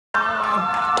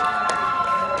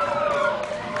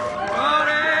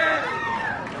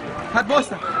هات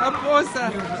بوسه هات بوسه.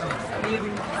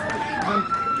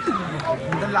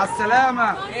 الحمد لله على السلامة.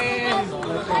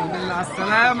 الحمد لله على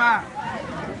السلامة.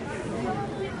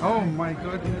 Oh my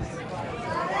goodness.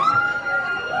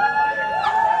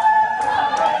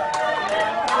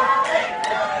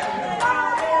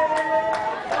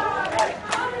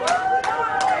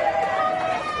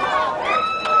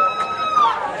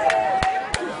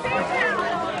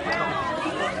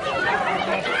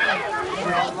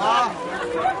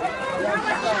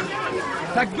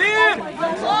 تكبير.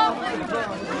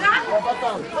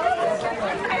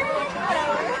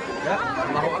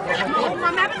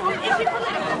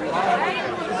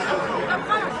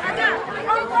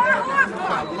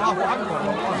 الله اكبر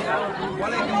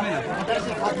ولا يهمنا.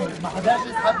 ما حداش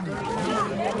يسحبني.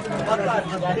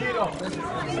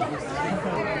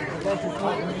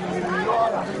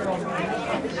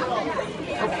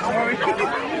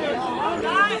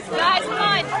 Guys, come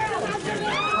on.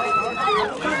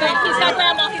 He's got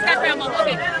grandma. He's got grandma.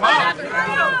 Okay. All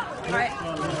right.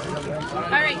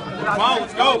 All right. Come on,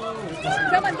 let's go.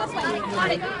 Someone this way. On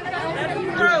it.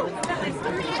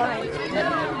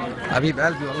 حبيب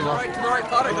قلبي والله.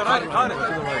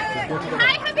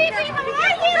 Hi, Habibi. How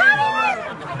are you?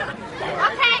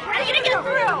 Okay. How are you gonna get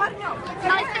through?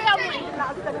 My family.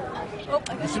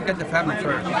 You should get the family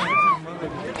first.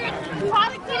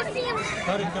 Product, do you see him?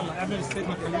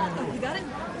 You got it?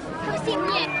 Do you see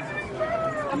me?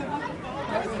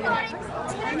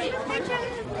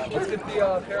 Let's get the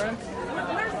parents.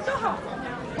 Where's Soha?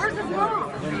 Where's his mom?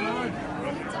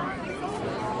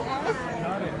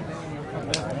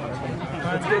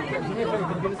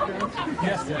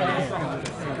 Yes.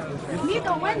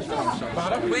 Nito, where's Soha?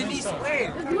 Wendy's way.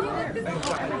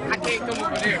 I can't come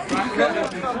over there.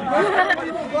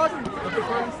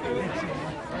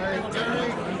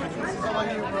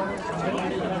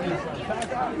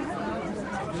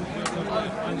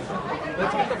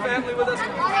 Let's get the family with us.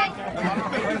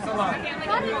 Thanks a lot.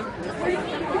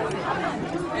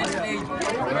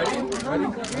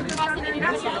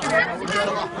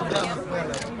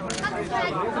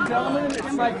 Ladies and gentlemen,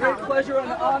 it's my great pleasure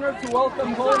and honor to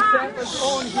welcome home Santa's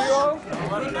own hero,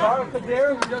 Tariq Kadir,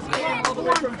 who just came all the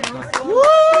way from Jerusalem.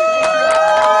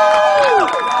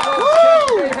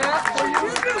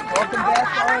 Welcome back,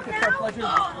 Tariq. It's our pleasure.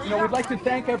 We'd like to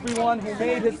thank everyone who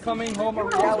made his coming home a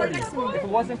reality. If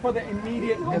it wasn't for the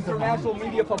immediate international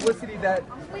media publicity that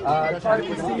Tariq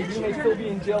received, he may still be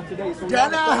in jail today. So we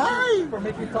want to thank you for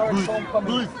making Tariq's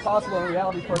homecoming possible in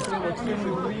reality for us. We're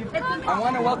extremely relieved. I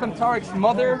want to welcome Tariq's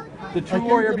mother, the true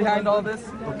warrior behind all this,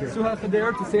 Suha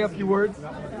Kadir, to say a few words.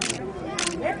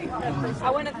 I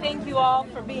want to thank you all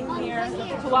for being here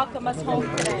to welcome us home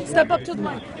today. Step up to the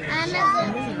mic. It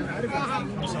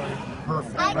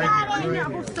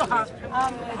was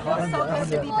so good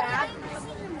to be back.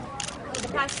 The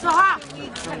past 2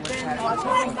 weeks have been a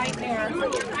total nightmare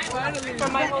for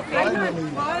my whole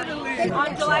family. On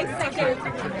July 2nd,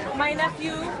 my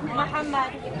nephew,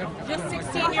 Muhammad, just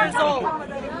 16 years old,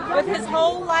 with his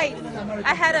whole life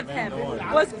ahead of him,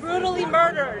 was brutally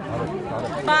murdered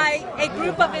by a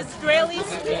group of Israeli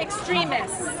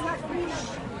extremists.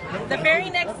 The very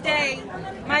next day,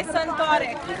 my son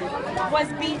Tariq was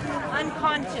beaten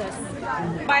unconscious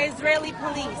by Israeli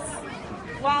police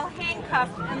while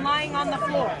handcuffed and lying on the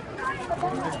floor.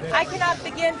 I cannot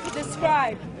begin to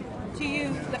describe to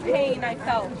you the pain I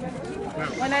felt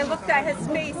when I looked at his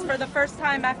face for the first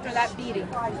time after that beating.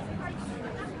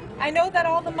 I know that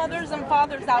all the mothers and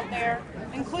fathers out there,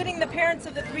 including the parents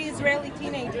of the 3 Israeli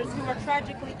teenagers who were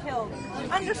tragically killed,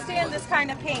 understand this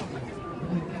kind of pain.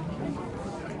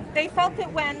 They felt it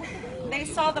when they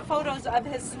saw the photos of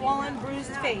his swollen,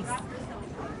 bruised face.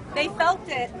 They felt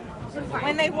it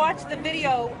when they watched the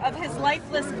video of his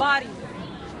lifeless body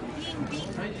being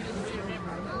beaten.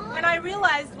 When I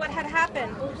realized what had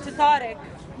happened to Tariq,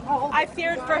 I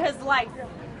feared for his life.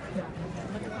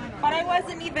 But I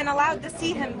wasn't even allowed to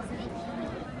see him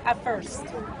at first.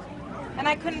 And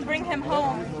I couldn't bring him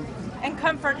home and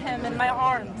comfort him in my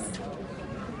arms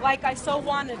like I so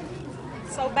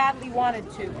badly wanted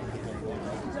to.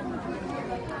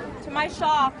 To my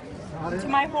shock, to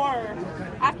my horror,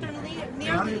 after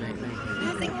nearly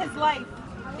losing his life,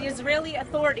 the Israeli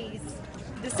authorities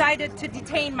decided to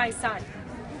detain my son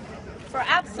for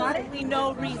absolutely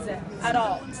no reason at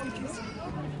all.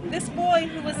 This boy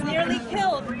who was nearly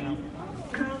killed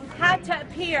had to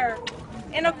appear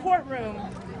in a courtroom,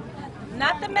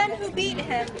 not the men who beat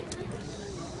him,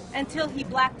 until he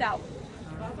blacked out.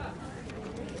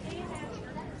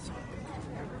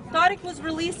 Tariq was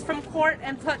released from court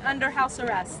and put under house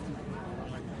arrest.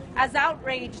 As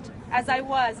outraged as I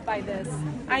was by this,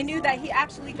 I knew that he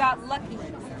actually got lucky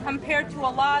compared to a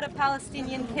lot of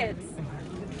Palestinian kids,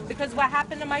 because what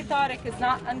happened to my Tariq is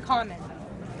not uncommon.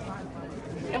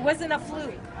 It wasn't a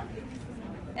fluke.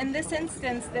 In this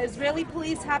instance, the Israeli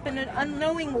police happened to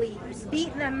unknowingly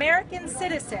beat an American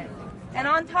citizen, and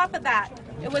on top of that,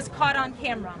 it was caught on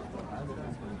camera.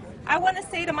 I want to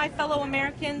say to my fellow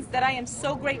Americans that I am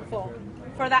so grateful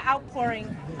for the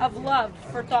outpouring of love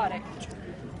for Tariq.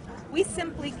 We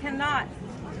simply cannot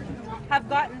have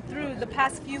gotten through the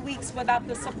past few weeks without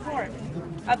the support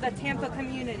of the Tampa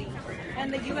community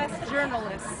and the U.S.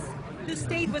 journalists who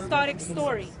stayed with Tariq's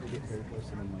story.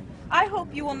 I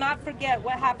hope you will not forget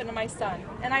what happened to my son,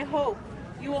 and I hope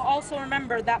you will also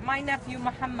remember that my nephew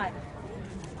Muhammad,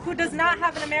 who does not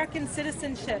have an American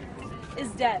citizenship, is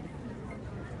dead.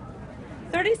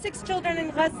 36 children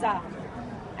in Gaza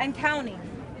and counting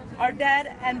are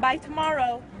dead, and by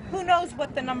tomorrow, who knows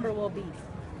what the number will be.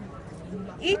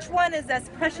 Each one is as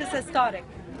precious as Tariq.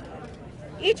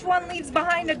 Each one leaves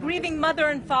behind a grieving mother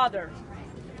and father,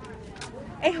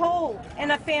 a hole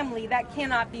in a family that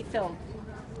cannot be filled.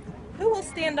 Who will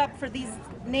stand up for these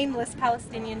nameless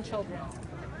Palestinian children?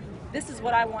 This is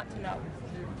what I want to know.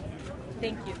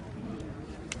 Thank you.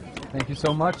 Thank you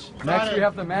so much. Next, we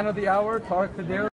have the man of the hour, Tariq Kadir.